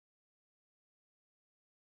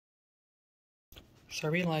So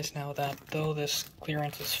I realize now that though this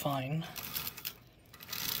clearance is fine,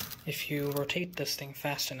 if you rotate this thing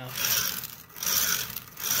fast enough,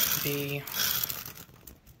 the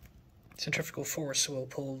centrifugal force will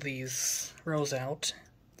pull these rows out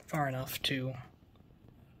far enough to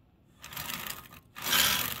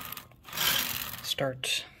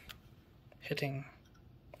start hitting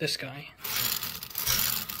this guy.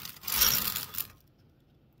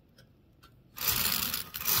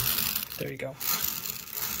 There you go.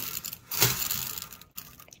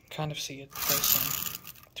 Kind of see it placing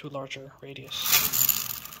to a larger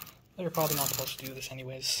radius. They're probably not supposed to do this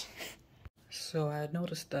anyways. So I had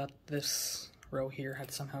noticed that this row here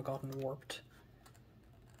had somehow gotten warped,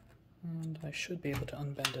 and I should be able to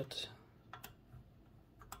unbend it.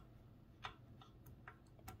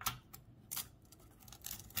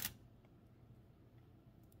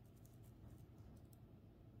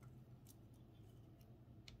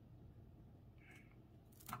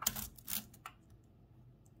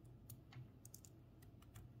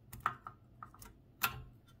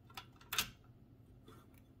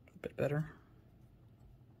 Bit better.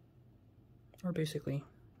 Or basically,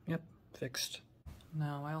 yep, fixed.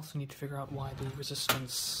 Now I also need to figure out why the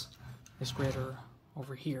resistance is greater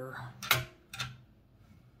over here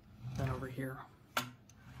than over here.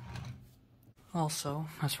 Also,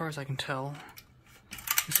 as far as I can tell,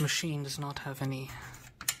 this machine does not have any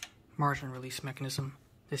margin release mechanism.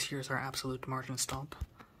 This here is our absolute margin stop.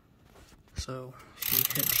 So if you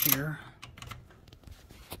hit here,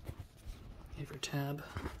 you have your tab.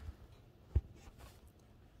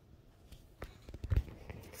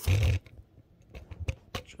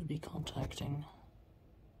 Should be contacting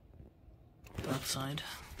that side.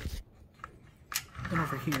 Then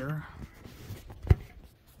over here,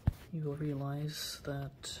 you will realize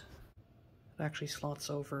that it actually slots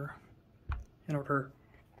over in order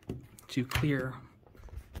to clear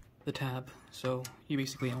the tab, so you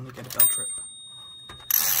basically only get a belt trip.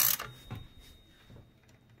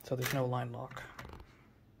 So there's no line lock.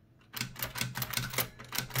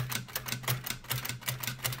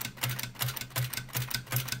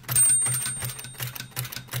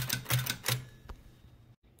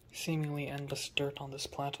 Seemingly endless dirt on this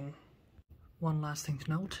Platen. One last thing to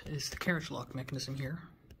note is the carriage lock mechanism here.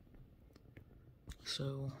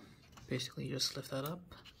 So basically you just lift that up,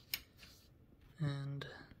 and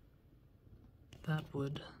that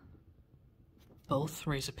would both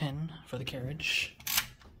raise a pin for the carriage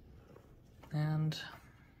and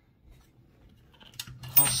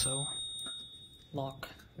also lock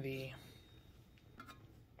the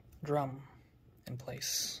drum in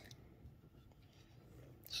place.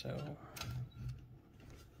 So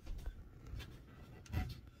yeah,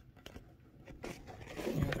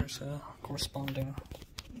 there's a corresponding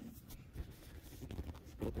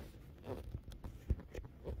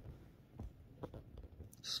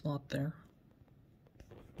slot there.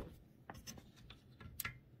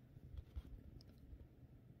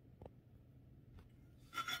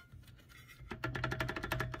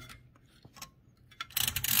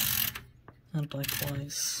 And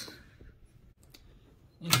likewise,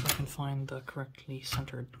 if I can find the correctly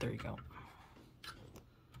centered, there you go.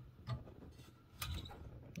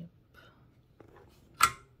 Yep.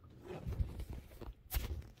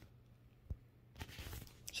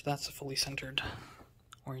 So that's a fully centered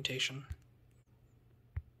orientation.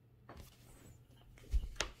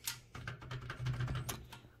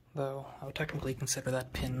 Though I would technically consider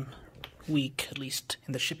that pin weak, at least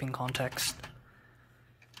in the shipping context.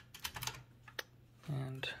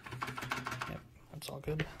 And yep, that's all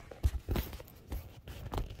good.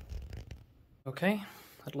 Okay,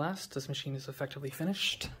 at last this machine is effectively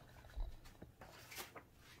finished.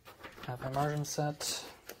 I have my margin set.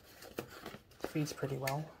 It feeds pretty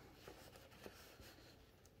well.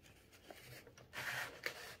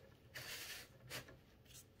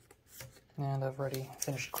 And I've already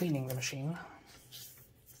finished cleaning the machine.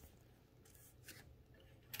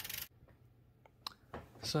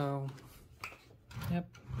 So, yep,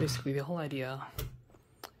 basically the whole idea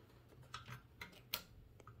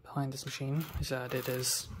behind this machine is that it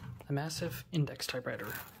is a massive index typewriter.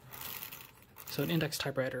 So an index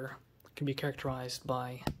typewriter can be characterized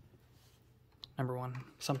by, number one,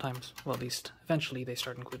 sometimes, well at least eventually they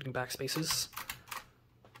start including backspaces.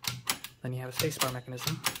 Then you have a spacebar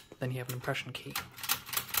mechanism. Then you have an impression key.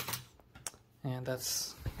 And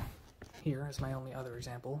that's here is my only other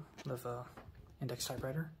example of a index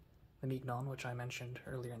typewriter, the Mignon, which I mentioned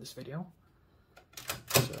earlier in this video.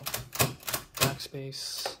 So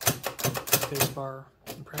backspace, spacebar,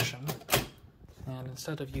 impression, and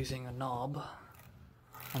instead of using a knob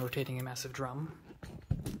and rotating a massive drum,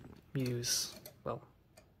 use well,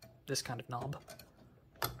 this kind of knob,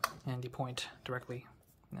 and you point directly.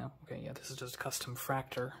 No, okay, yeah, this is just a custom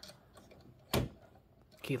fractor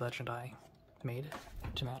key legend I made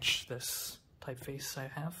to match this typeface I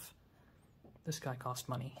have. This guy cost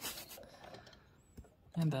money.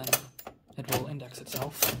 And then it will index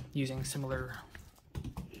itself using similar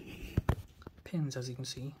pins, as you can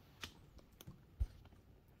see.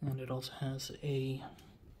 And it also has a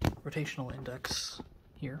rotational index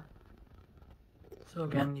here. So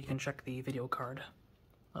again, you can check the video card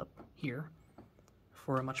up here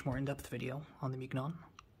for a much more in-depth video on the Mignon.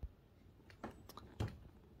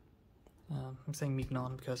 I'm saying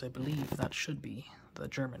Mignon because I believe that should be the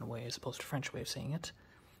German way as opposed to French way of saying it.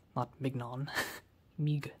 Not Mignon,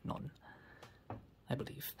 Mignon, I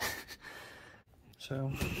believe.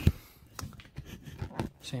 So,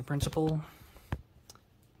 same principle.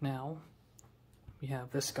 Now, we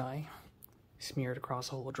have this guy smeared across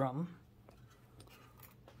a whole drum,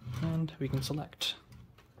 and we can select.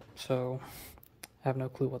 So, I have no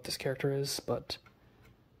clue what this character is, but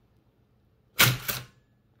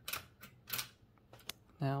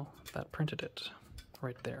now that printed it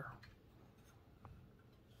right there.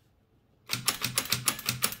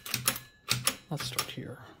 Let's start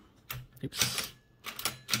here. Oops.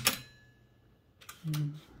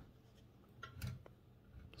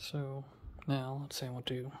 So now let's say I want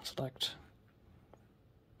to select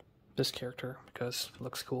this character because it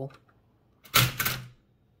looks cool.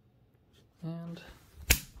 And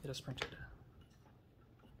it is printed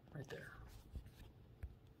right there.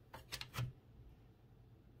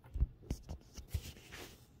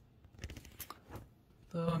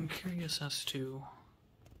 Though I'm curious as to,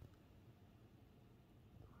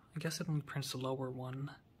 I guess it only prints the lower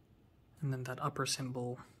one, and then that upper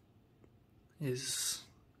symbol is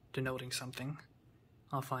denoting something.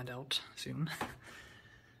 I'll find out soon.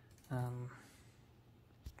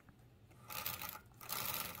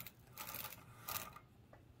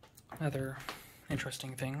 Another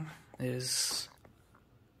interesting thing is,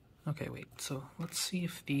 okay, wait, so let's see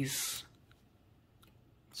if these,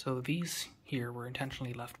 so these here were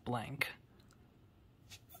intentionally left blank.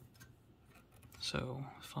 So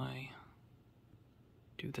if I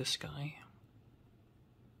do this guy,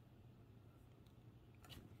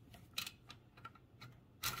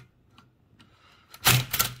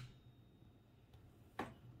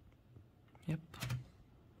 yep,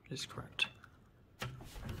 it is correct.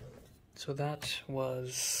 So that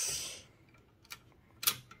was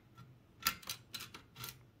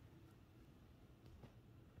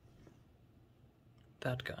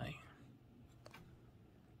that guy.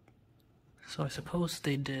 So I suppose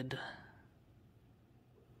they did.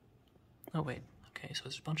 Oh wait, okay, so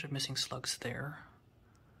there's a bunch of missing slugs there.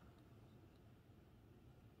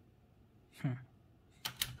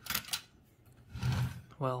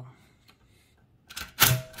 Well,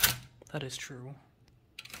 that is true.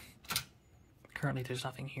 Currently there's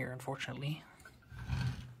nothing here, unfortunately.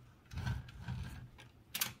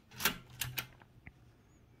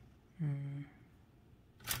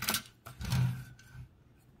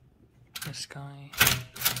 This guy.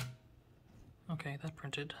 Okay, that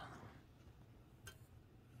printed.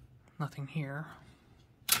 Nothing here.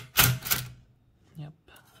 Yep.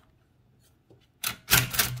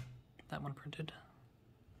 That one printed.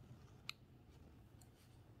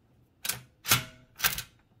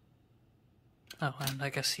 Oh, and I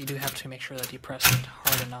guess you do have to make sure that you press it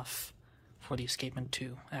hard enough for the escapement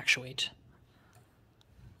to actuate.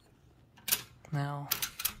 Now,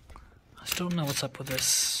 I still don't know what's up with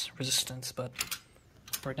this resistance, but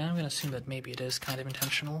right now I'm going to assume that maybe it is kind of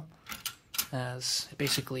intentional, as it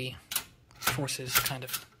basically forces kind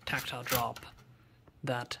of tactile drop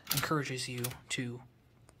that encourages you to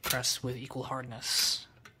press with equal hardness.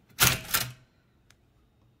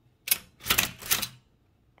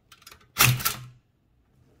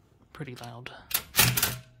 Pretty loud.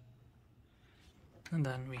 And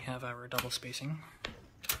then we have our double spacing,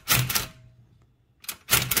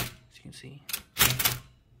 as you can see.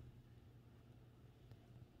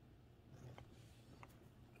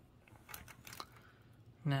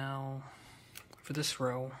 Now, for this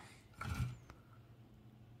row,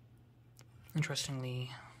 interestingly,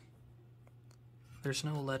 there's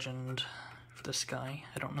no legend for this guy.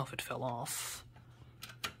 I don't know if it fell off,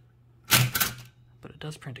 but it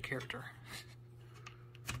does print a character.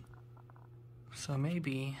 So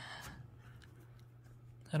maybe,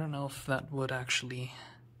 I don't know if that would actually,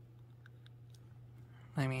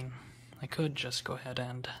 I mean, I could just go ahead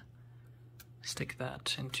and stick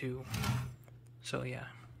that into, so yeah,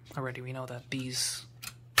 already we know that these,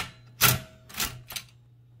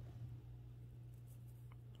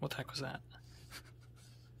 what the heck was that?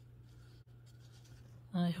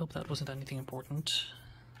 I hope that wasn't anything important.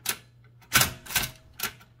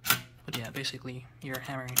 But yeah, basically, you're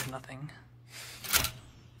hammering to nothing.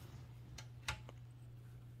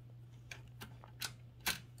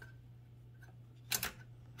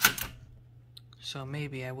 So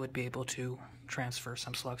maybe I would be able to transfer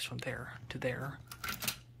some slugs from there to there,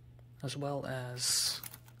 as well as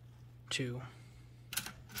to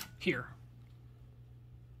here.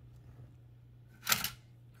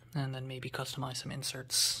 And then maybe customize some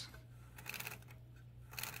inserts.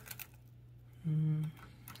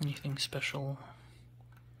 Anything special?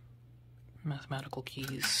 Mathematical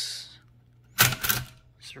keys.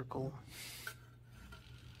 Circle.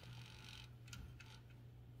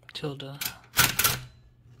 Tilde.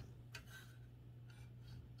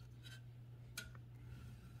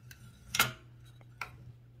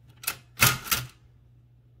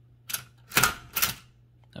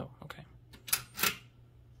 Oh, okay.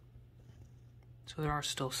 So there are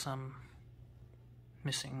still some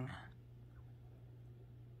missing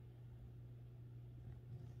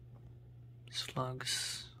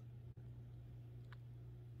slugs.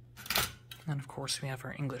 And of course we have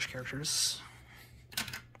our English characters.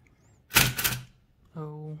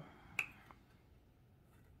 Oh.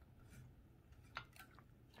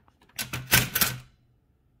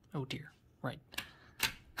 Oh dear, right.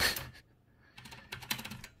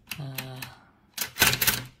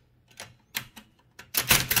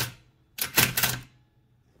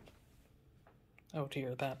 Oh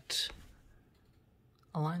dear, that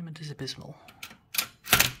alignment is abysmal.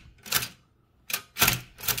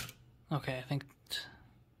 Okay, I think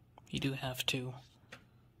you do have to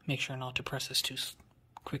make sure not to press this too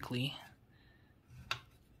quickly.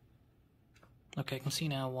 Okay, I can see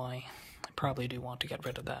now why I probably do want to get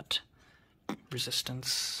rid of that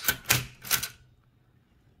resistance.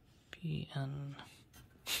 PN.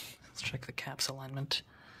 Let's check the caps alignment.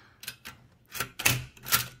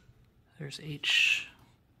 There's H,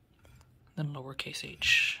 then lowercase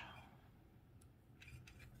h.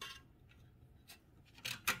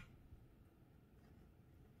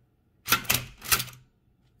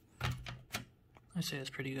 I'd say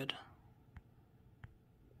it's pretty good.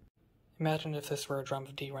 Imagine if this were a drum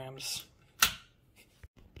of DRAMs.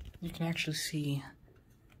 You can actually see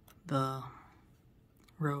the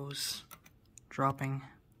rows dropping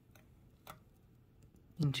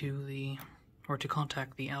into the, or to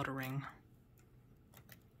contact the outer ring,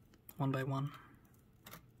 one by one.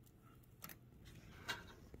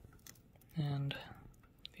 And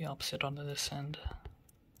the opposite onto this end.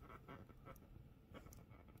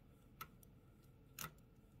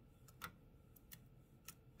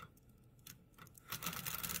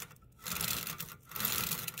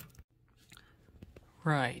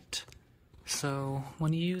 Right, so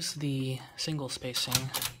when you use the single spacing,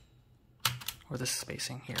 or this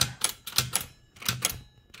spacing here,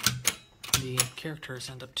 the characters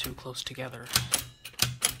end up too close together.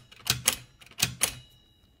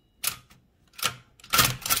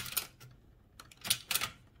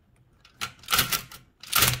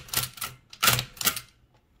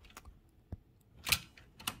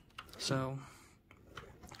 So,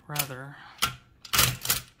 rather,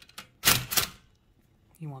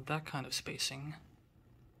 you want that kind of spacing,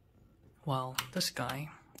 while this guy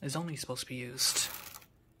is only supposed to be used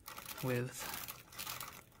with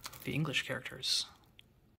the English characters.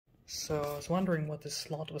 So I was wondering what this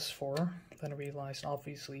slot was for, then I realized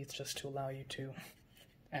obviously it's just to allow you to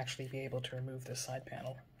actually be able to remove this side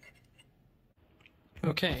panel.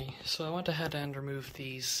 Okay, so I went ahead and removed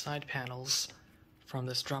these side panels from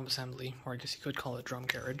this drum assembly, or I guess you could call it drum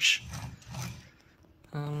carriage.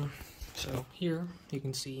 So here you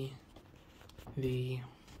can see the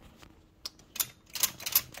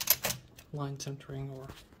line centering or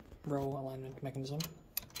row alignment mechanism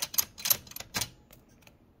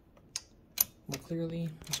more clearly,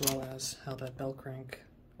 as well as how that bell crank,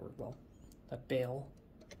 or well, that bail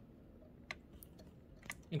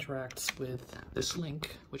interacts with this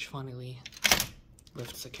link, which finally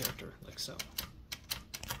lifts the character, like so.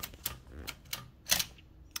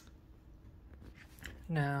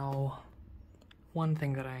 Now, one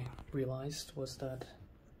thing that I realized was that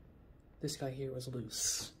this guy here was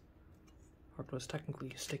loose, or it was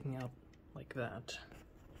technically sticking out like that,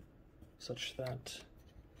 such that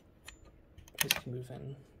this can move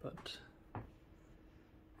in, but,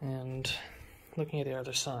 and looking at the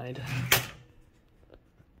other side,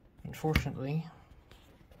 unfortunately,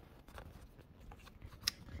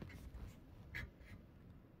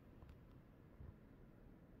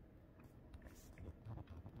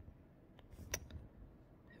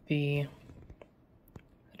 the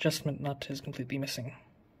adjustment nut is completely missing.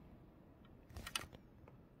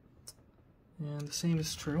 And the same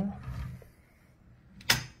is true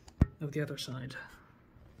of the other side.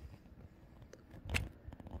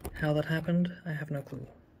 How that happened, I have no clue.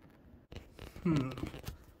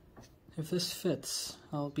 If this fits,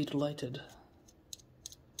 I'll be delighted.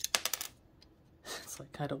 It's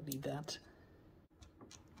like, I don't need that.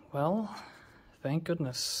 Well, thank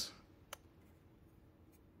goodness.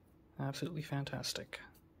 Absolutely fantastic.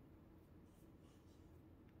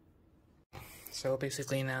 So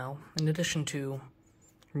basically now, in addition to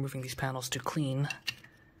removing these panels to clean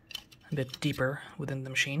a bit deeper within the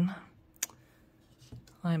machine,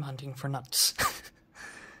 I'm hunting for nuts.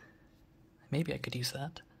 Maybe I could use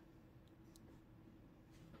that.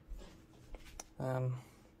 And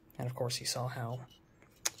of course you saw how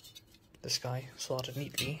this guy slotted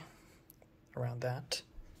neatly around that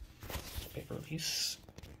paper release.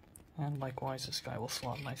 And likewise this guy will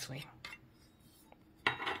slot nicely.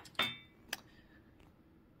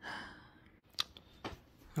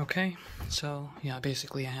 Okay, so yeah,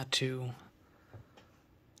 basically I had to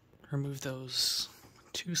remove those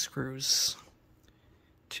 2 screws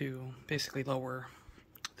to basically lower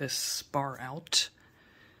this bar out.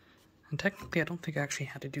 And technically I don't think I actually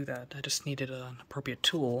had to do that. I just needed an appropriate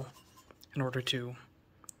tool in order to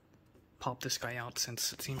pop this guy out,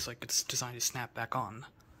 since it seems like it's designed to snap back on.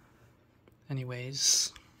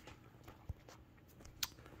 Anyways,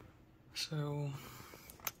 so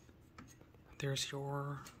there's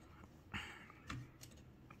your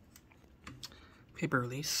paper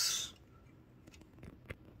release.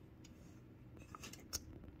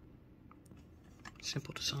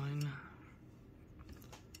 Simple design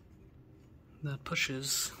that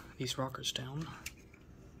pushes these rockers down.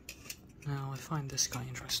 Now I find this guy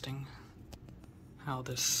interesting, how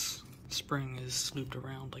this spring is looped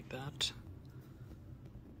around like that.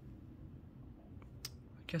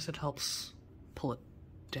 I guess it helps pull it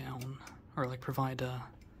down, or like provide a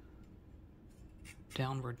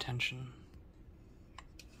downward tension.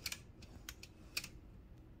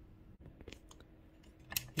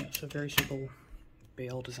 Yeah, so very simple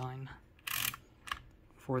bail design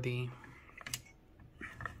for the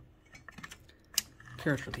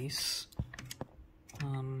carriage release.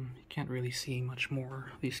 You can't really see much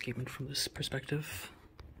more of the escapement from this perspective.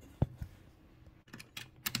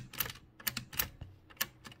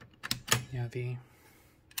 Yeah, the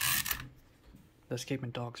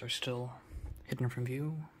escapement dogs are still hidden from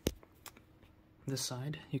view. This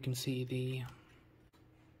side, you can see the...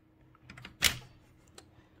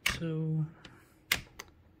 So,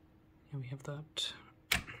 yeah, we have that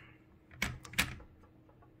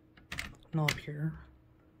knob here.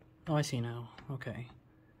 Oh, I see now. Okay.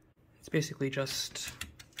 It's basically just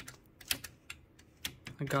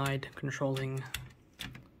a guide controlling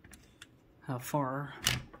how far,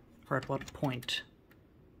 or at what point,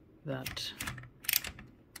 that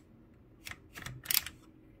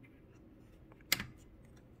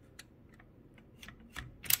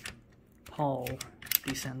pawl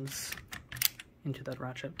descends into that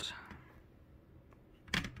ratchet.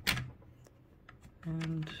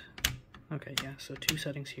 And okay, yeah, so 2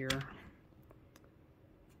 settings here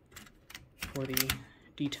for the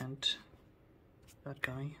detent, that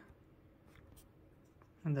guy,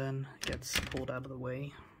 and then gets pulled out of the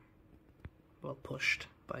way, well, pushed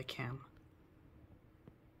by cam.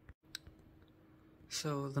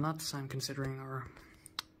 So the nuts I'm considering are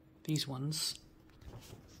these ones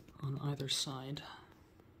on either side,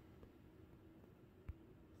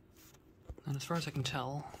 and as far as I can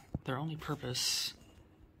tell, their only purpose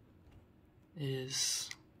is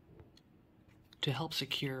to help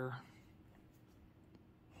secure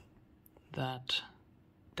that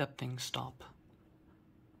depthing stop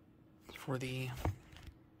for the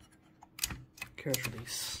carriage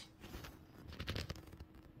release.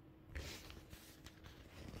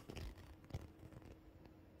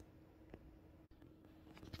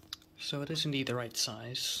 So it is indeed the right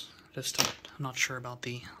size, just I'm not sure about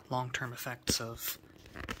the long-term effects of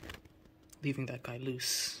leaving that guy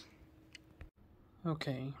loose.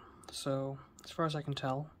 Okay, so as far as I can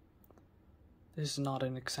tell, this is not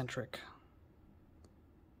an eccentric,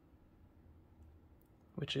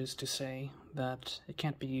 which is to say that it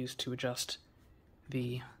can't be used to adjust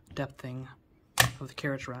the depthing of the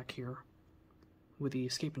carriage rack here with the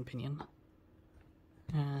escapement pinion.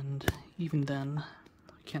 And even then,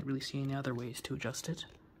 I can't really see any other ways to adjust it.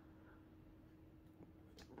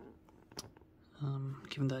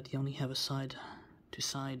 Given that you only have a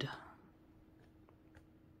side-to-side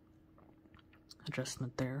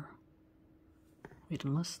adjustment there. Wait,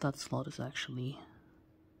 unless that slot is actually...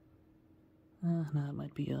 no, it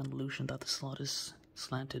might be an illusion that the slot is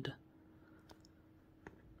slanted.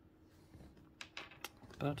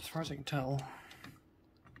 but as far as I can tell,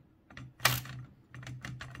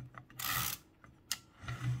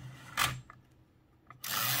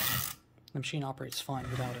 the machine operates fine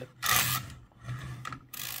without it.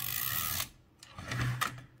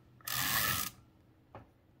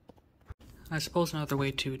 I suppose another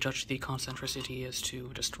way to judge the concentricity is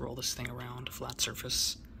to just roll this thing around a flat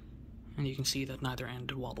surface, and you can see that neither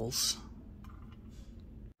end wobbles.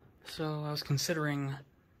 So I was considering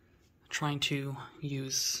trying to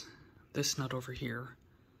use this nut over here,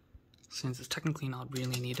 since it's technically not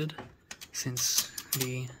really needed, since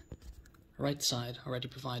the right side already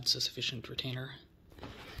provides a sufficient retainer.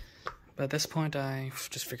 But at this point I've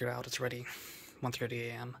just figured out it's already 1:30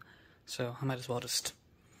 a.m., so I might as well just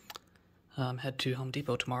head to Home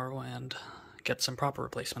Depot tomorrow and get some proper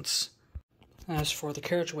replacements. As for the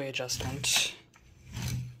carriageway adjustment,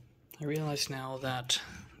 I realize now that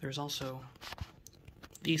there's also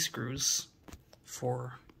these screws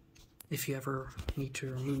for if you ever need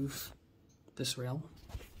to remove this rail.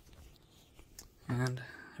 And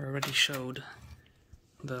I already showed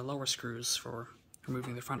the lower screws for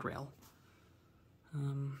removing the front rail.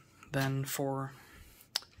 Then for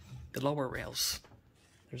the lower rails,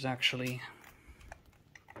 there's actually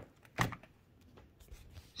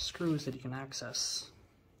screws that you can access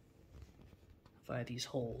via these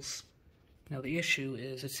holes. Now the issue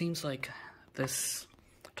is, it seems like this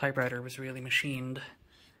typewriter was really machined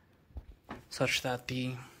such that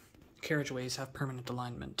the carriageways have permanent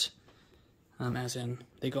alignment. As in,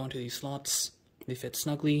 they go into these slots, they fit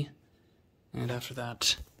snugly, and after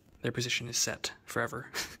that, their position is set forever.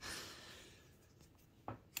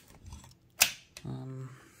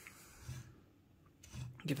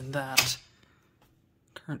 Given that,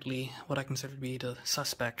 currently what I consider to be the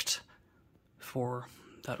suspect for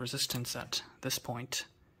that resistance at this point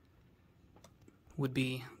would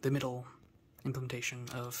be the middle implementation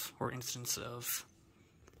of, or instance of,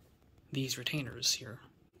 these retainers here.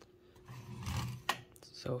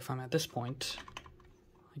 So if I'm at this point,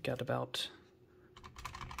 I get about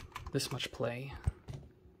this much play.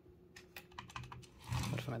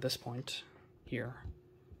 But if I'm at this point here,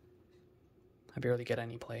 I barely get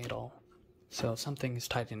any play at all. So something is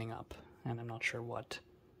tightening up, and I'm not sure what.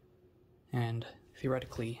 And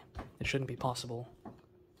theoretically, it shouldn't be possible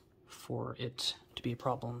for it to be a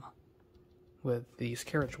problem with these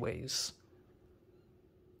carriageways,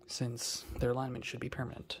 since their alignment should be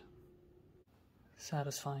permanent.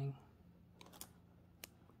 Satisfying.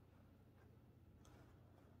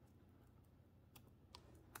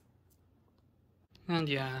 And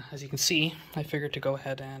yeah, as you can see, I figured to go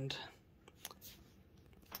ahead and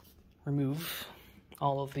remove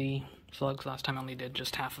all of the slugs. Last time I only did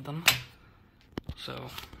just half of them. So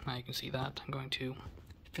now you can see that. I'm going to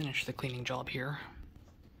finish the cleaning job here.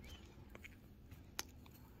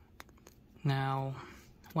 Now,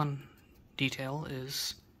 one detail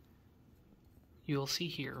is you'll see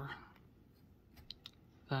here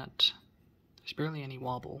that there's barely any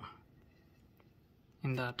wobble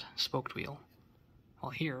in that spoked wheel.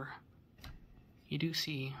 While here, you do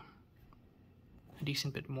see a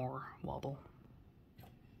decent bit more wobble.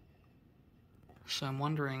 So I'm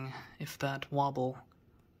wondering if that wobble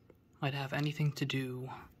might have anything to do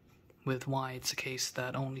with why it's a case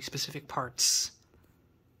that only specific parts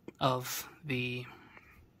of the,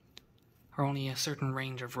 or only a certain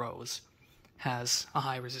range of rows has a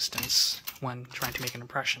high resistance when trying to make an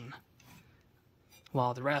impression,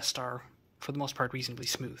 while the rest are, for the most part, reasonably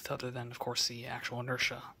smooth, other than, of course, the actual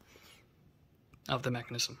inertia of the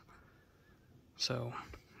mechanism. So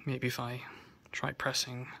maybe if I try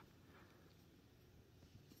pressing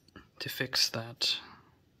to fix that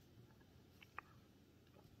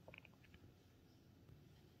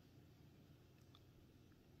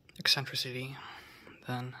eccentricity,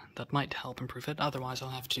 then that might help improve it. Otherwise, I'll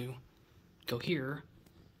have to go here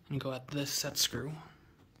and go at this set screw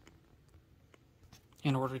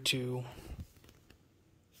in order to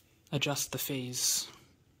adjust the phase,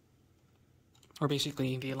 or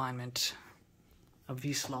basically the alignment of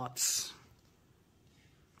these slots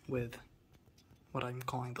with what I'm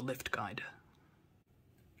calling the lift guide.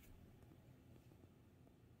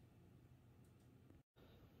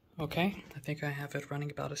 Okay, I think I have it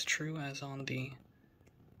running about as true as on the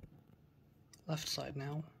left side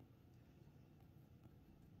now.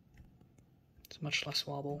 It's much less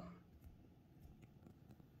wobble.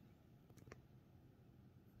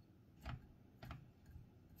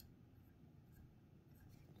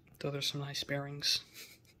 Though there's some nice bearings.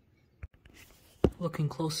 Looking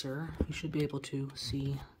closer, you should be able to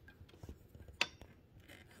see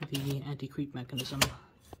the anti-creep mechanism.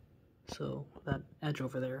 So that edge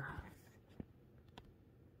over there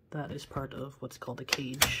that is part of what's called a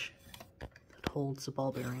cage that holds the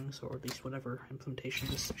ball bearings, or at least whatever implementation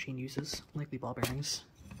this machine uses, likely ball bearings,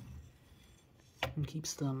 and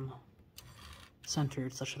keeps them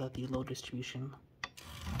centered such that the load distribution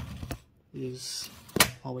is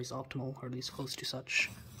always optimal, or at least close to such,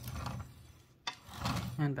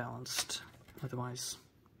 and balanced. Otherwise,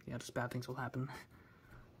 yeah, just bad things will happen.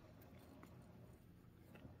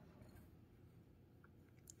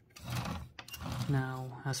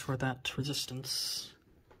 Now, as for that resistance,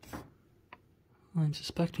 I'm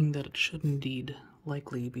suspecting that it should indeed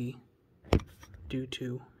likely be due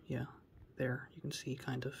to, yeah, there, you can see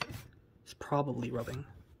kind of, it's probably rubbing.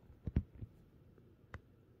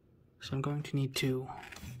 So I'm going to need to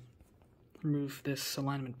remove this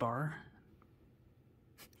alignment bar,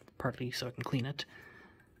 partly so I can clean it,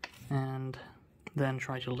 and then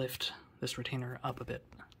try to lift this retainer up a bit.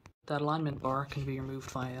 That alignment bar can be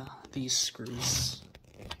removed via these screws.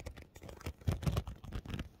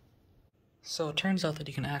 So it turns out that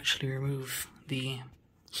you can actually remove the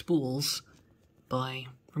spools by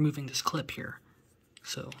removing this clip here.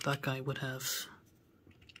 So that guy would have,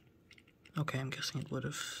 okay, I'm guessing it would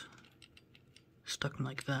have stuck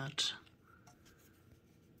like that.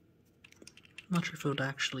 I'm not sure if it would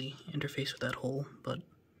actually interface with that hole, but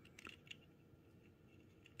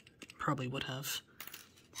probably would have.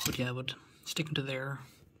 But yeah, it would stick into there.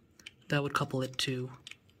 That would couple it to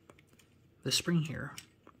the spring here.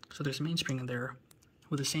 So there's a mainspring in there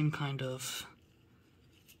with the same kind of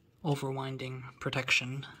overwinding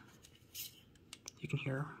protection. You can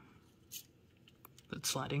hear it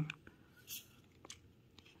sliding,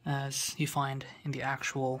 as you find in the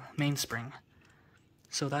actual mainspring.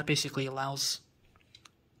 So that basically allows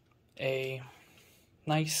a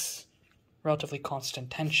nice, relatively constant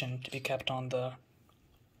tension to be kept on the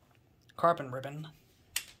carbon ribbon,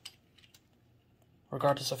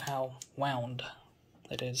 regardless of how wound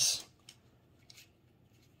it is.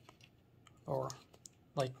 Or,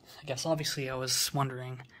 like, I guess obviously I was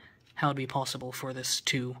wondering how it would be possible for this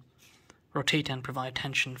to rotate and provide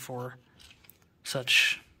tension for so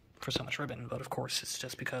much ribbon, but of course it's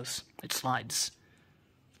just because it slides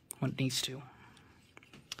when it needs to.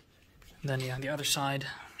 And then yeah, on the other side,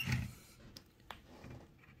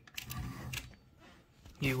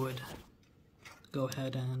 you would go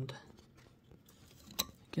ahead and, I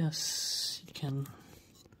guess you can,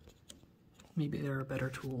 maybe there are better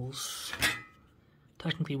tools.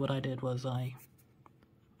 Technically what I did was I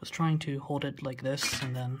was trying to hold it like this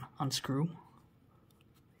and then unscrew,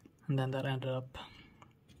 and then that ended up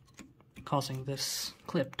causing this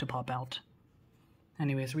clip to pop out.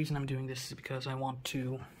 Anyways, the reason I'm doing this is because I want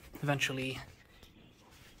to eventually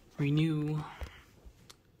regain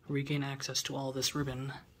access to all this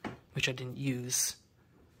ribbon, which I didn't use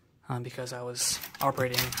because I was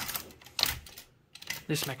operating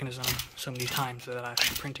this mechanism so many times without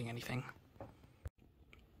actually printing anything.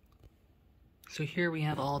 So here we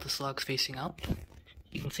have all the slugs facing up.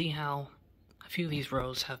 You can see how a few of these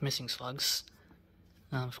rows have missing slugs.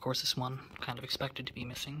 Of course, this one kind of expected to be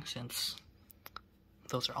missing since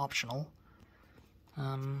those are optional.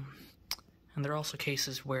 And there are also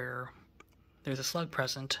cases where there's a slug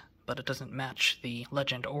present, but it doesn't match the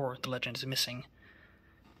legend, or the legend is missing.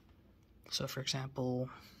 So for example,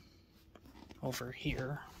 over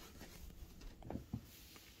here,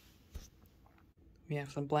 we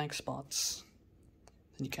have some blank spots.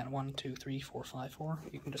 Then you count 1, 2, 3, 4, 5, 4.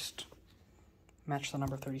 You can just match the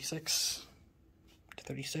number 36 to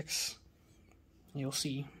 36. And you'll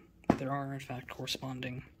see that there are in fact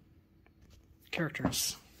corresponding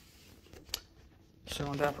characters. So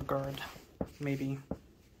in that regard, maybe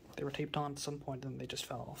they were taped on at some point and they just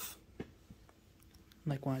fell off.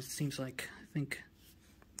 Likewise, it seems like, I think,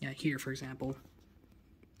 yeah, here for example,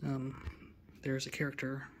 there's a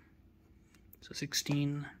character, so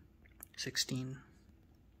 16, 16.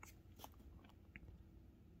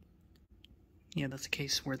 Yeah, that's a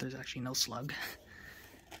case where there's actually no slug,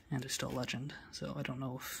 and it's still a legend, so I don't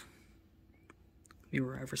know if we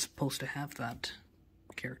were ever supposed to have that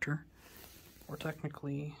character. Or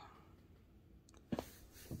technically,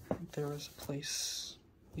 there was a place,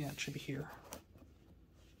 yeah, it should be here.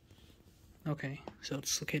 Okay, so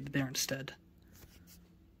it's located there instead.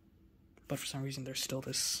 But for some reason there's still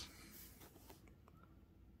this.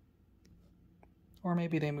 Or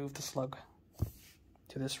maybe they moved the slug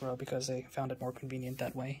to this row because they found it more convenient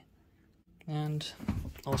that way. And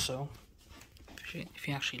also, if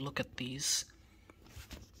you actually look at these,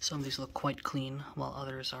 some of these look quite clean, while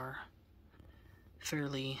others are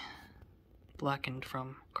fairly blackened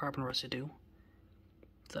from carbon residue.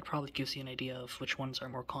 That probably gives you an idea of which ones are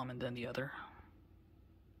more common than the other.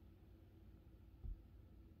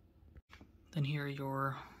 Then here are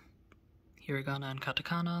your hiragana and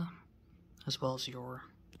katakana, as well as your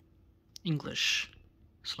English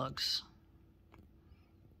slugs.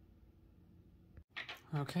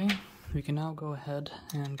 Okay, we can now go ahead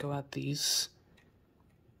and go at these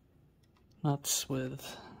nuts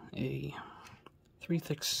with a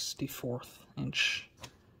 3/64 inch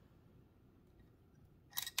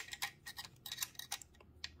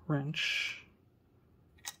wrench.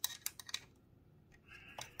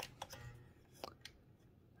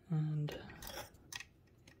 And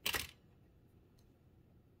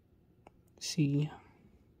see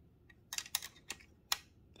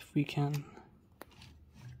if we can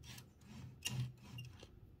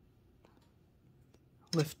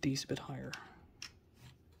lift these a bit higher.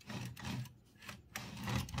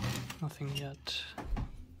 Nothing yet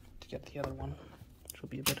to get the other one, which will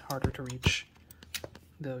be a bit harder to reach,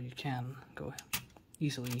 though you can go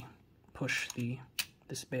easily push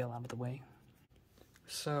this bail out of the way.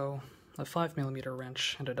 So a 5mm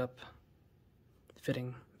wrench ended up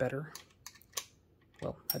fitting better.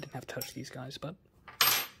 Well, I didn't have to touch these guys, but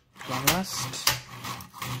long last,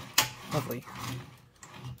 lovely.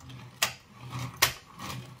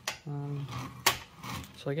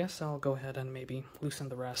 So I guess I'll go ahead and maybe loosen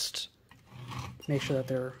the rest, make sure that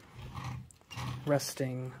they're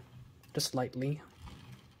resting just lightly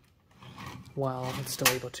while it's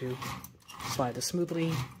still able to slide this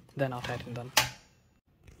smoothly, then I'll tighten them.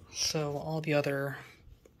 So all the other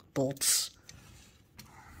bolts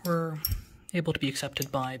were able to be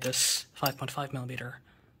accepted by this 5.5mm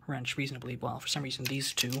wrench reasonably well. For some reason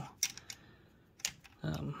these two,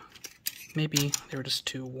 maybe they were just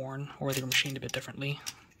too worn, or they were machined a bit differently,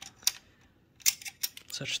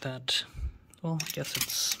 such that, well, I guess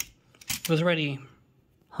it was already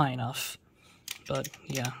high enough, but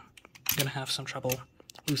yeah, I'm gonna have some trouble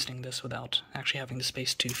loosening this without actually having the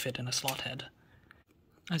space to fit in a slot head.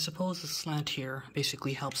 I suppose the slant here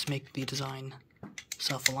basically helps make the design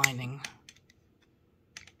self-aligning.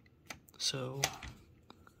 So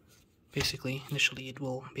basically, initially it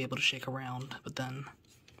will be able to shake around, but then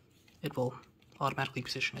it will automatically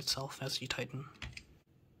position itself as you tighten.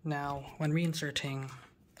 Now, when reinserting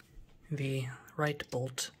the right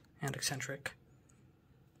bolt and eccentric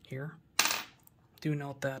here, do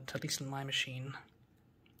note that, at least in my machine,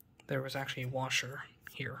 there was actually a washer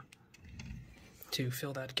here to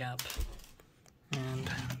fill that gap,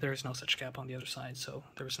 and there is no such gap on the other side, so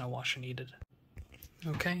there was no washer needed.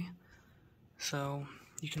 Okay, so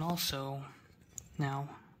you can also now,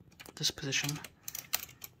 this position,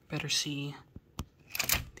 better see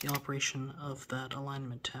the operation of that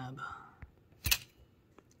alignment tab.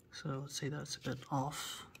 So let's say that's a bit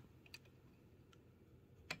off,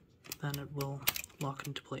 then it will lock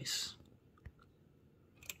into place.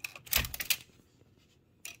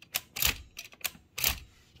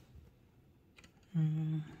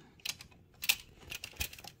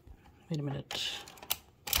 Wait a minute.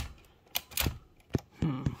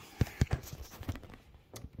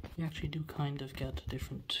 You actually do kind of get a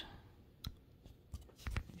different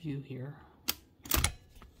view here.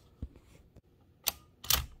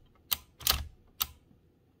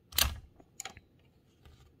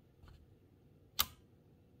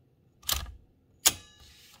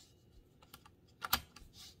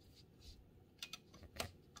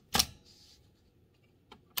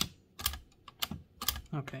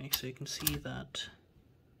 Okay, so you can see that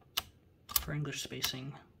for English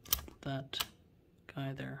spacing, that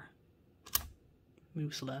guy there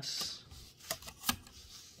moves less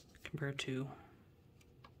compared to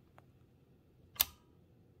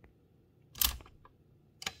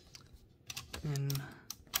in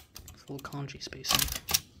this little kanji spacing.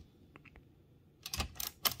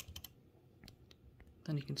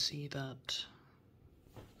 Then you can see that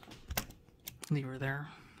lever there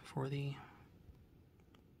for the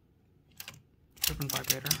ribbon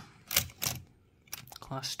vibrator,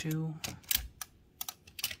 class 2.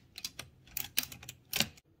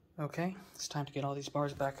 Okay, it's time to get all these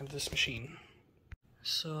bars back into this machine.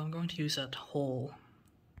 So I'm going to use that hole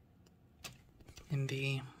in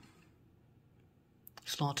the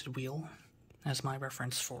slotted wheel as my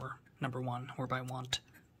reference for number 1, whereby I want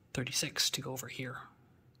 36 to go over here.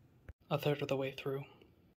 A third of the way through.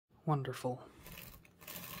 Wonderful.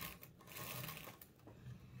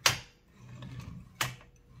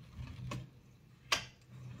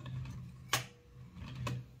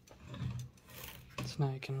 So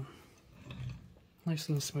now you can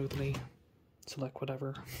nicely and smoothly select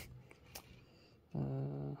whatever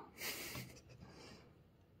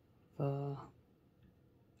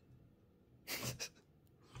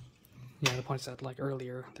yeah, the point is that, like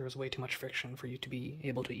earlier, there was way too much friction for you to be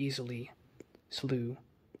able to easily slew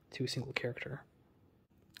to a single character.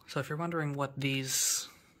 So if you're wondering what these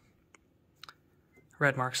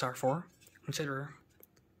red marks are for, consider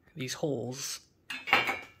these holes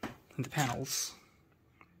in the panels.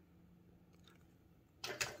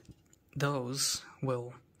 Those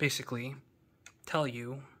will basically tell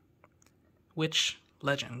you which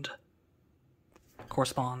legend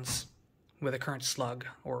corresponds with the current slug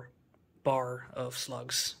or bar of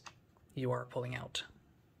slugs you are pulling out.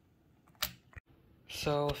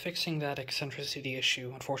 So fixing that eccentricity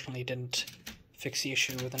issue unfortunately didn't fix the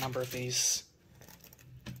issue with a number of these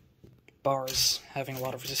bars having a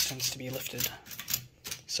lot of resistance to be lifted.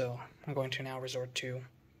 So I'm going to now resort to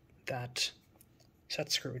that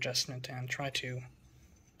set screw adjustment and try to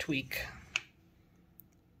tweak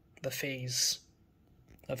the phase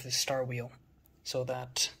of this star wheel so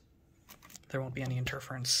that there won't be any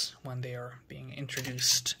interference when they are being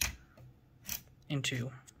introduced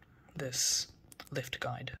into this lift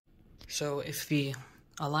guide. So if the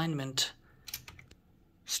alignment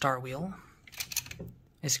star wheel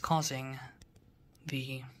is causing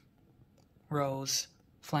the rows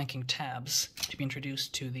flanking tabs to be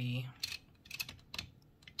introduced to the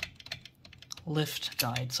lift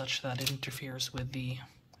guide such that it interferes with the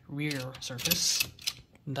rear surface,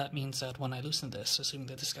 that means that when I loosen this, assuming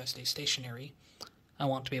that this guy stays stationary, I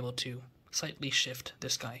want to be able to slightly shift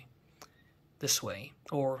this guy this way,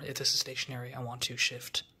 or if this is stationary, I want to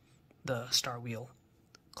shift the star wheel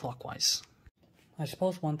clockwise. I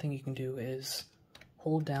suppose one thing you can do is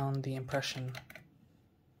hold down the impression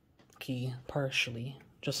key partially,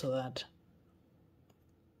 just so that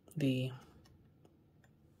the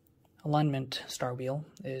alignment star wheel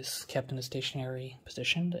is kept in a stationary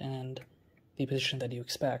position and the position that you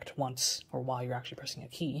expect once or while you're actually pressing a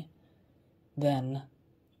key. Then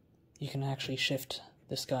you can actually shift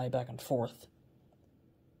this guy back and forth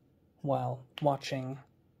while watching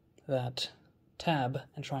that tab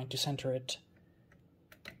and trying to center it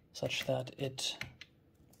such that it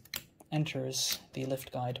enters the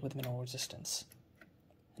lift guide with minimal resistance.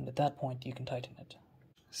 And at that point you can tighten it.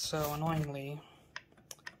 So annoyingly,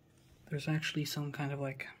 there's actually some kind of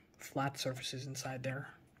like flat surfaces inside there,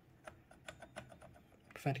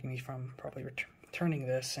 preventing me from properly returning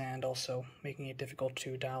this and also making it difficult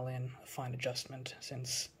to dial in a fine adjustment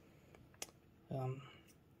since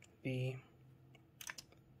the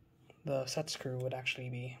set screw would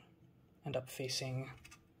actually end up facing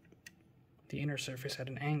the inner surface at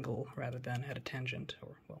an angle rather than at a tangent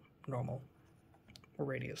or, well, normal or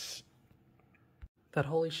radius. That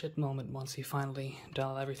holy shit moment once you finally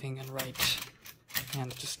dial everything in right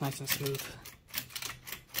and it's just nice and smooth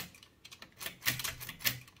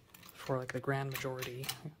for like the grand majority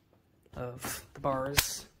of the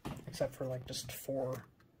bars, except for like just 4,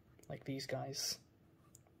 like these guys,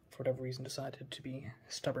 for whatever reason decided to be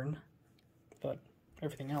stubborn, but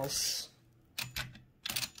everything else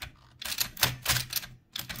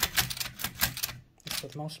is for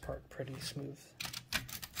the most part pretty smooth.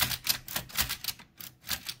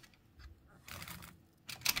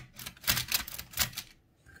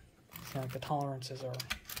 So, like, the tolerances are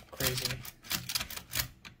crazy.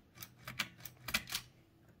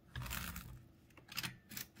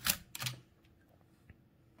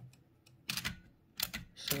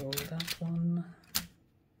 So that one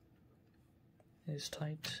is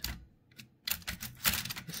tight.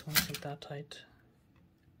 This one isn't that tight.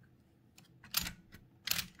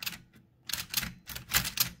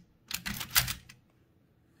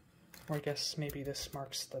 Or I guess maybe this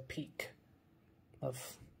marks the peak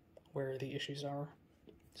of where the issues are.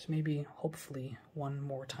 So maybe, hopefully, one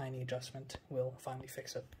more tiny adjustment will finally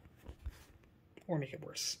fix it. Or make it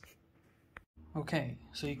worse. Okay,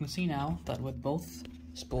 so you can see now that with both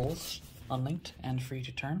spools unlinked and free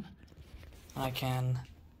to turn, I can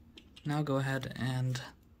now go ahead and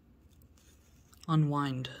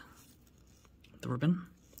unwind the ribbon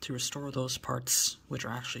to restore those parts which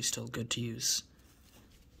are actually still good to use.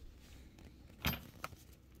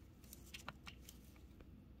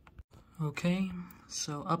 Okay,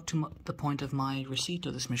 so up to the point of my receipt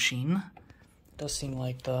of this machine, it does seem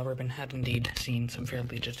like the ribbon had indeed seen some fairly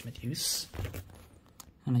legitimate use.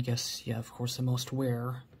 And I guess, yeah, of course, the most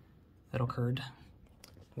wear that occurred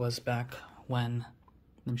was back when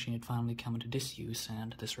the machine had finally come into disuse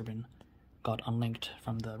and this ribbon got unlinked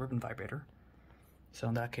from the ribbon vibrator. So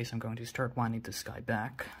in that case, I'm going to start winding this guy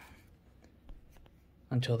back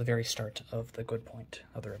until the very start of the good point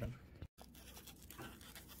of the ribbon.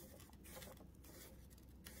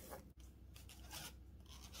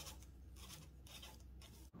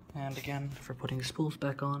 And again, for putting the spools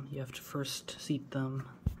back on, you have to first seat them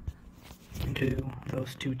into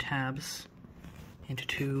those 2 tabs into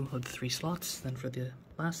 2 of the 3 slots. Then for the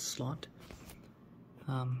last slot,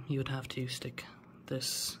 you would have to stick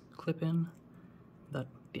this clip in. That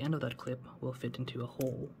the end of that clip will fit into a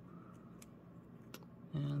hole,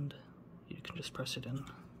 and you can just press it in,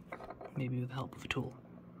 maybe with the help of a tool.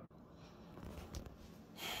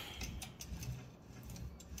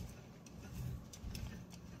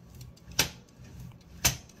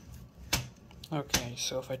 Okay,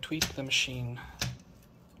 so if I tweak the machine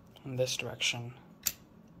in this direction,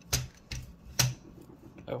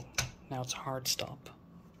 oh, now it's a hard stop.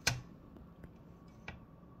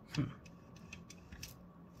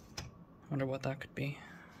 Wonder what that could be.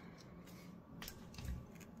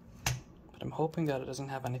 But I'm hoping that it doesn't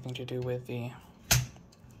have anything to do with the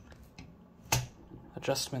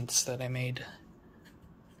adjustments that I made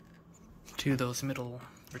to those middle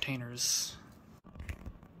retainers.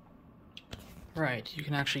 Right, you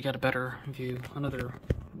can actually get a better view, another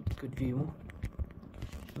good view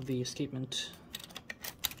of the escapement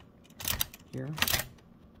here.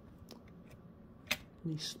 At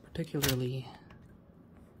least particularly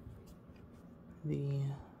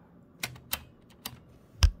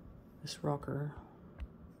this rocker.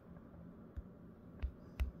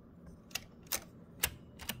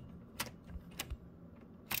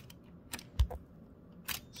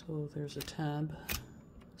 So there's a tab,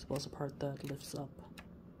 as well as a part that lifts up.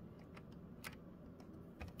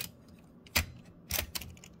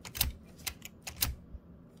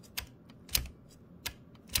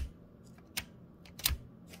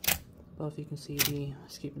 Above you can see the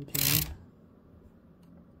escapement pin.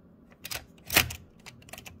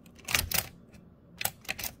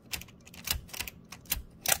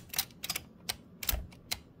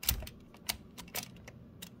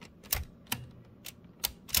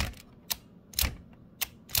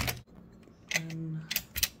 And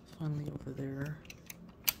finally over there,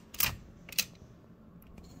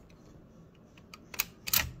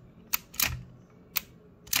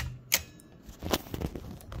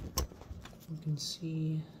 you can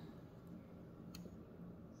see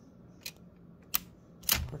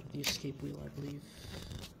part of the escape wheel, I believe.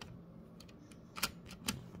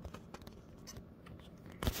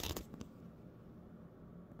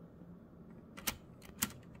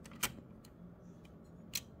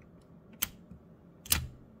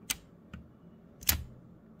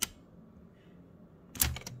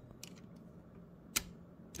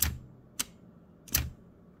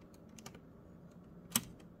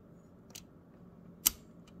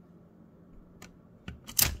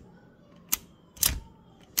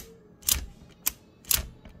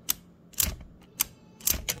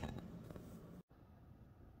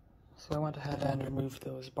 So I went ahead and removed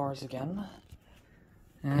those bars again,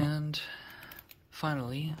 and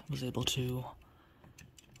finally was able to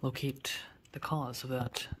locate the cause of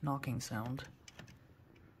that knocking sound.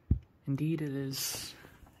 Indeed, it is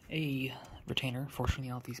a retainer, fortunately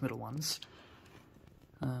not these middle ones.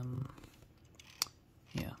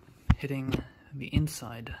 Yeah, hitting the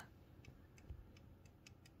inside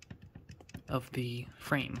of the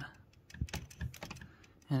frame.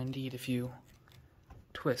 And indeed, if you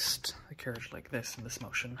twist the carriage like this in this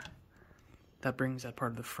motion, that brings that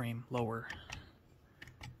part of the frame lower,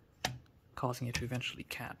 causing it to eventually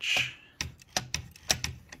catch.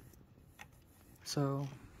 So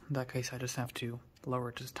in that case I just have to lower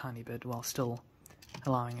it just a tiny bit while still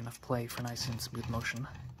allowing enough play for nice and smooth motion.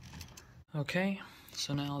 Okay,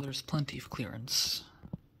 so now there's plenty of clearance.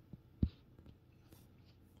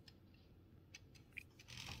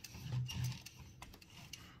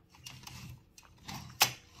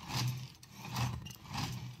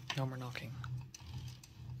 No more knocking.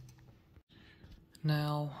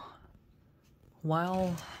 Now,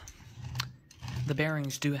 while the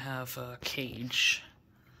bearings do have a cage,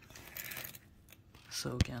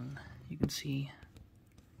 so again, you can see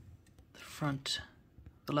the front,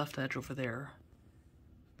 the left edge over there,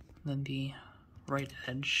 then the right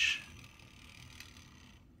edge,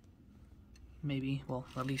 maybe, well,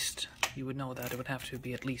 at least you would know that it would have to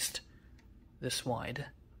be at least this wide.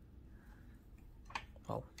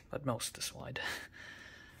 Well, at most this wide.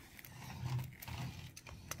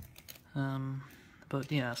 But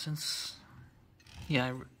yeah, since,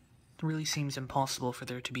 yeah, it really seems impossible for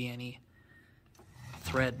there to be any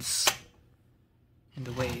threads in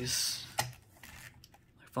the ways.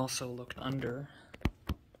 I've also looked under.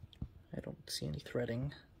 I don't see any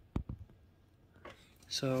threading.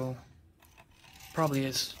 So, probably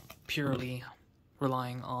is purely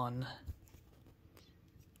relying on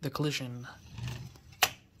the collision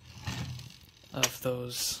of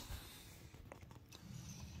those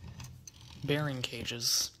bearing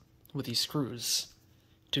cages with these screws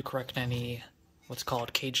to correct any what's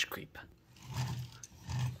called cage creep,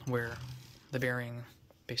 where the bearing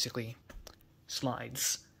basically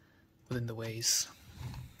slides within the ways.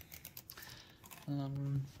 I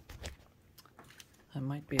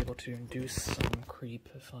might be able to induce some creep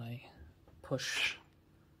if I push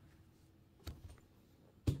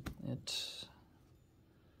it. Let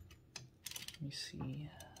me see.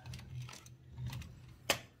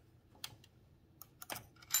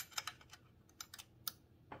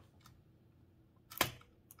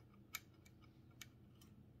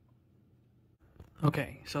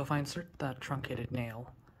 Okay, so if I insert that truncated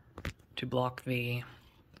nail to block the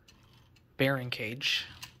bearing cage,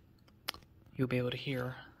 you'll be able to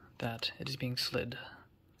hear that it is being slid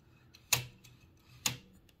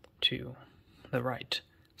to the right.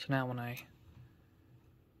 So now when I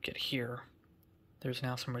get here, there's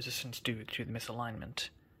now some resistance due to the misalignment,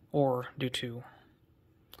 or due to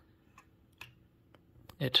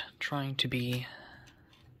it trying to be,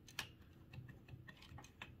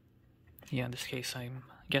 yeah, in this case I'm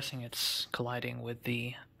guessing it's colliding with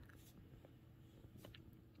this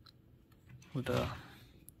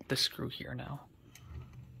screw here now,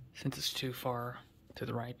 since it's too far to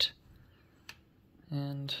the right.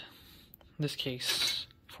 And in this case,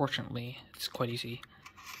 fortunately, it's quite easy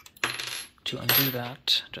to undo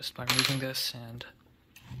that just by removing this and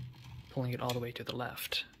pulling it all the way to the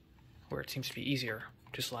left, where it seems to be easier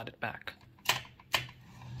to slide it back.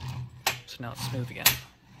 So now it's smooth again.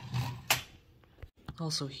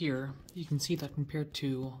 Also here, you can see that compared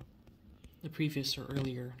to the previous or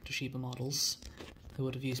earlier Toshiba models, they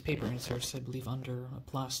would have used paper inserts, I believe, under a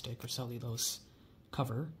plastic or cellulose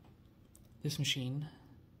cover. This machine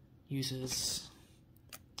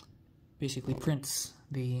basically prints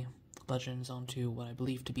the legends onto what I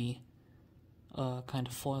believe to be a kind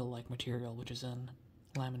of foil-like material, which is then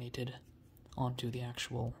laminated onto the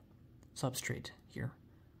actual substrate here.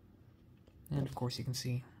 And of course you can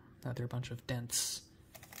see that there are a bunch of dents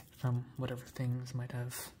from whatever things might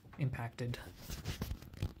have impacted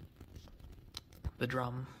the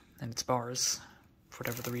drum and its bars, for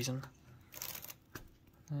whatever the reason.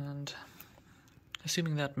 And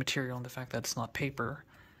assuming that material and the fact that it's not paper,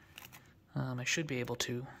 I should be able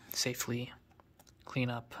to safely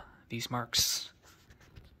clean up these marks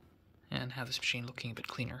and have this machine looking a bit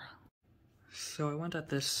cleaner. So I went at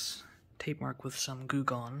this tape mark with some Goo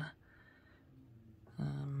Gone,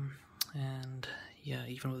 and yeah,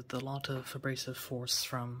 even with a lot of abrasive force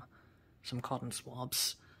from some cotton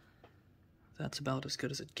swabs, that's about as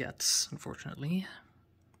good as it gets, unfortunately.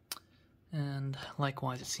 And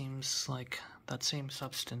likewise, it seems like that same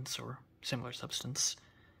substance, or similar substance,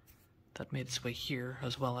 that made its way here,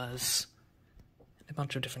 as well as in a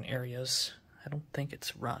bunch of different areas. I don't think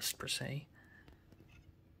it's rust, per se.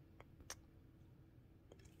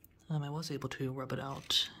 I was able to rub it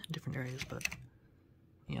out in different areas, but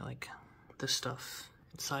yeah, like this stuff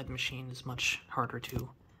inside the machine is much harder to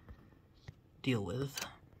deal with,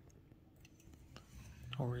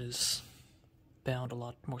 or is bound a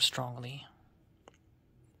lot more strongly.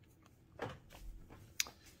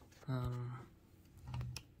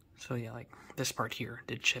 So yeah, like this part here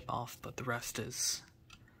did chip off, but the rest is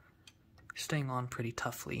staying on pretty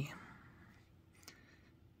toughly.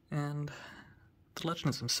 And the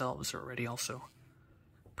legends themselves are already also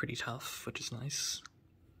pretty tough, which is nice.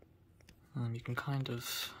 You can kind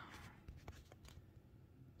of,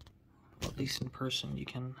 at least in person, you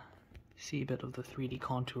can see a bit of the 3D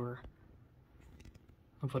contour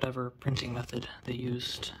of whatever printing method they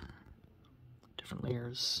used. Different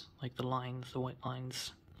layers, like the lines, the white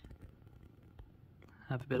lines,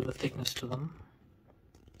 have a bit of a thickness to them.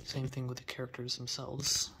 Same thing with the characters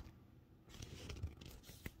themselves.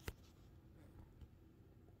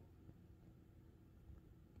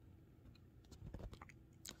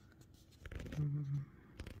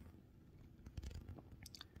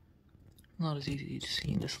 Not as easy to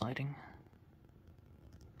see in this lighting.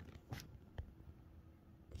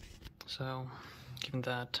 So, given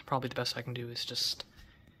that, probably the best I can do is just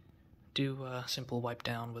do a simple wipe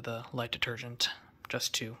down with a light detergent,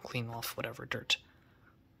 just to clean off whatever dirt,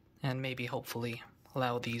 and maybe hopefully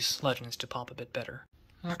allow these legends to pop a bit better.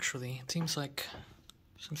 Actually, it seems like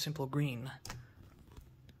some simple green,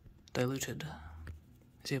 diluted,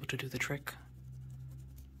 is able to do the trick.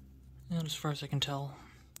 And as far as I can tell,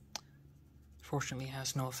 fortunately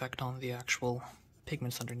has no effect on the actual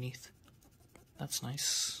pigments underneath. That's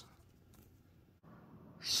nice.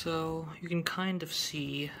 So you can kind of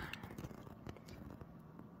see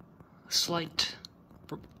a slight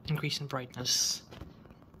increase in brightness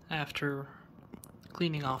after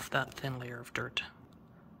cleaning off that thin layer of dirt.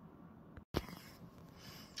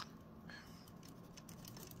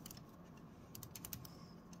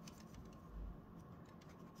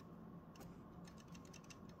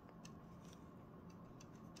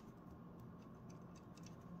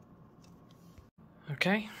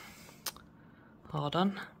 Okay, all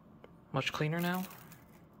done. Much cleaner now.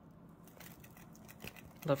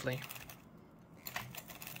 Lovely.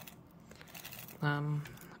 A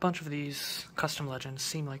bunch of these custom legends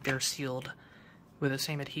seem like they're sealed with the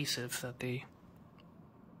same adhesive that they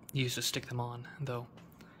use to stick them on, though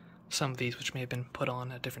some of these, which may have been put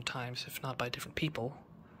on at different times, if not by different people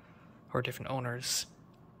or different owners,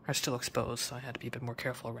 are still exposed, so I had to be a bit more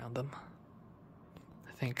careful around them.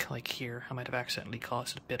 I think, like here, I might have accidentally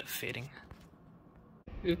caused a bit of fading.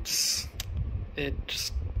 Oops. It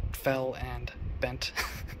just fell and bent.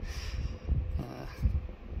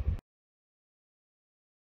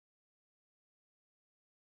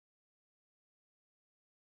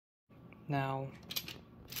 Now,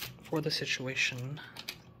 for the situation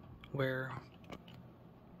where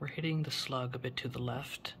we're hitting the slug a bit to the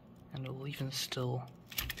left, and it will even still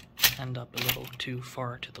end up a little too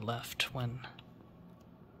far to the left when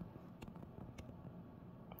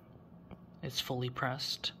it's fully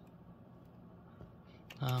pressed.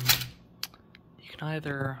 You can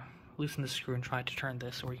either loosen the screw and try to turn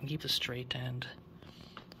this, or you can keep this straight, and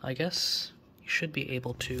I guess you should be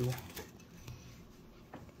able to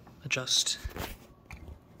adjust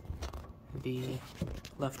the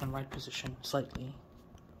left and right position slightly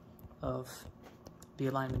of the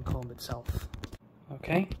alignment comb itself.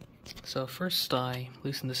 Okay, so first I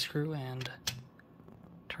loosen the screw and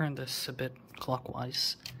turn this a bit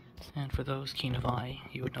clockwise, and for those keen of eye,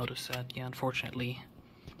 you would notice that, yeah, unfortunately,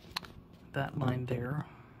 that line there,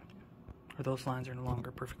 or those lines are no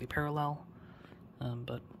longer perfectly parallel,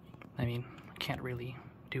 but I mean, I can't really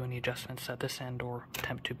do any adjustments at this end or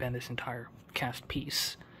attempt to bend this entire cast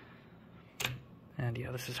piece. And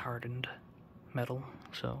yeah, this is hardened metal,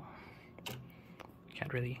 so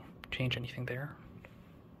can't really change anything there.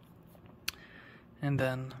 And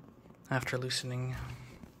then, after loosening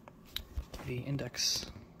the index,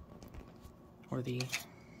 or the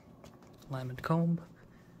alignment comb,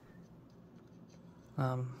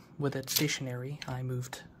 with it stationary, I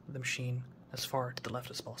moved the machine as far to the left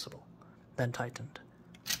as possible, then tightened.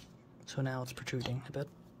 So now it's protruding a bit,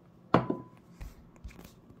 like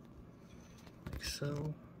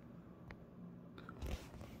so.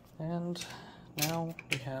 And now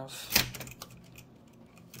we have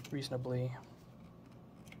reasonably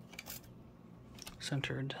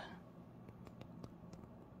centered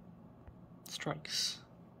strikes,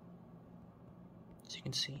 as you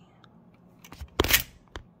can see.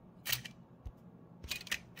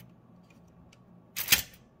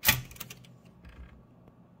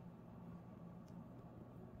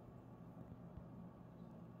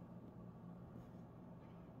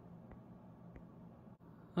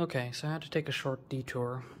 Okay, so I had to take a short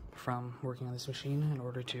detour from working on this machine in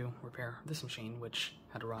order to repair this machine, which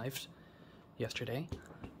had arrived yesterday.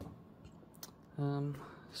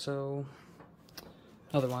 So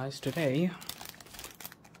otherwise, today, I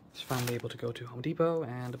was finally able to go to Home Depot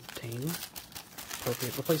and obtain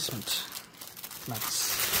appropriate replacement nuts.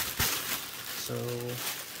 So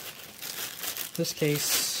this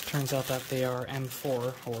case turns out that they are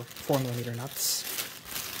M4, or 4mm nuts.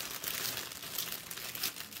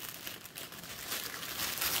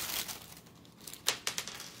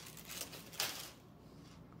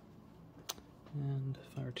 And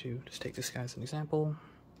if I were to just take this guy as an example,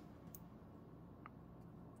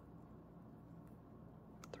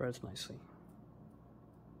 threads nicely.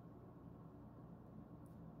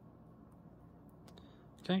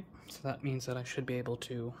 Okay, so that means that I should be able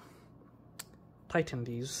to tighten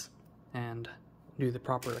these and do the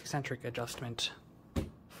proper eccentric adjustment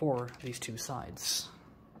for these two sides.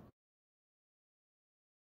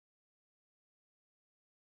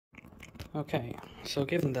 Okay, so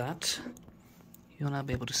given that, you'll now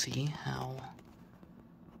be able to see how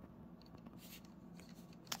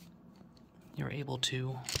you're able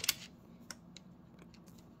to,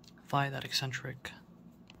 via that eccentric,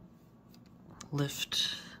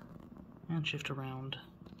 lift and shift around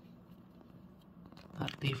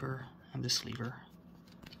that lever and this lever.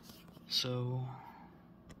 So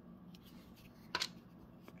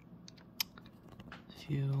if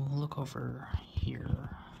you look over here,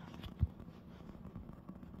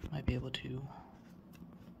 you might be able to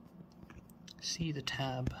see the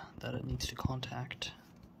tab that it needs to contact.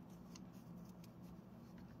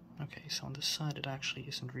 Okay, so on this side it actually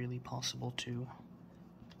isn't really possible to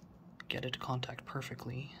get it to contact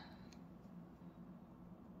perfectly.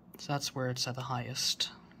 So that's where it's at the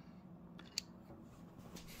highest.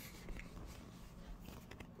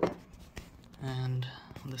 And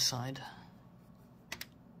on this side,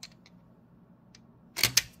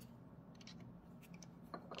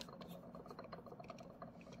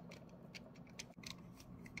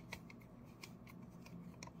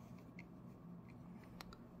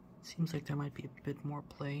 Seems like there might be a bit more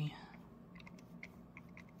play.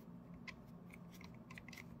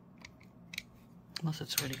 Unless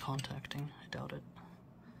it's already contacting, I doubt it.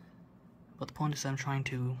 But the point is that I'm trying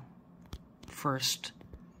to first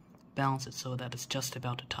balance it so that it's just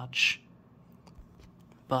about to touch,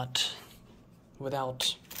 but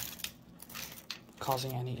without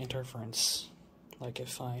causing any interference. Like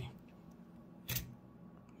if I,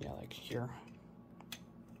 like here,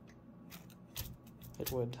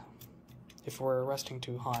 it would, if we're resting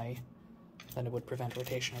too high, then it would prevent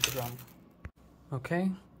rotation of the drum. Okay,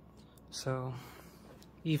 so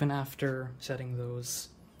even after setting those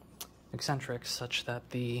eccentrics such that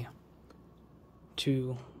the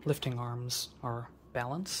two lifting arms are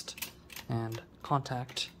balanced and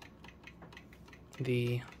contact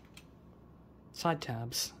the side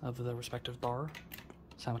tabs of the respective bar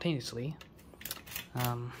simultaneously,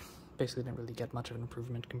 basically didn't really get much of an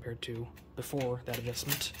improvement compared to before that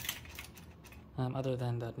adjustment, other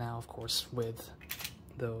than that now, of course, with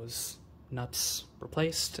those nuts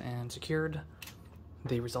replaced and secured,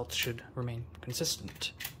 the results should remain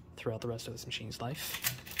consistent throughout the rest of this machine's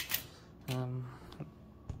life.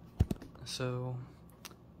 So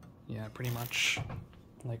yeah, pretty much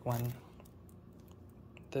like when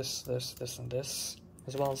this, and this,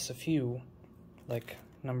 as well as a few, like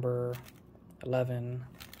number 11,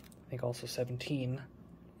 I think also 17,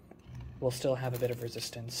 will still have a bit of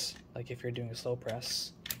resistance, like if you're doing a slow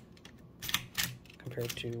press, compared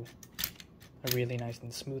to a really nice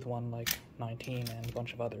and smooth one like 19 and a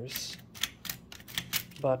bunch of others.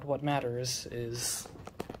 But what matters is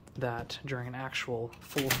that during an actual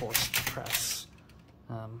full force press,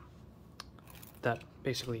 that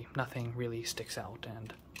basically nothing really sticks out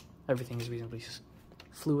and everything is reasonably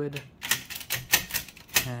fluid,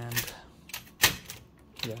 and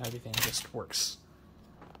yeah, everything just works.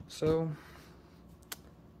 So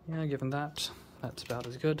yeah, given that, that's about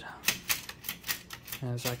as good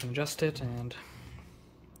as I can adjust it, and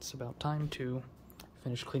it's about time to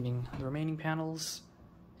finish cleaning the remaining panels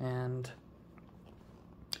and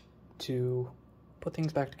to put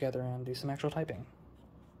things back together and do some actual typing.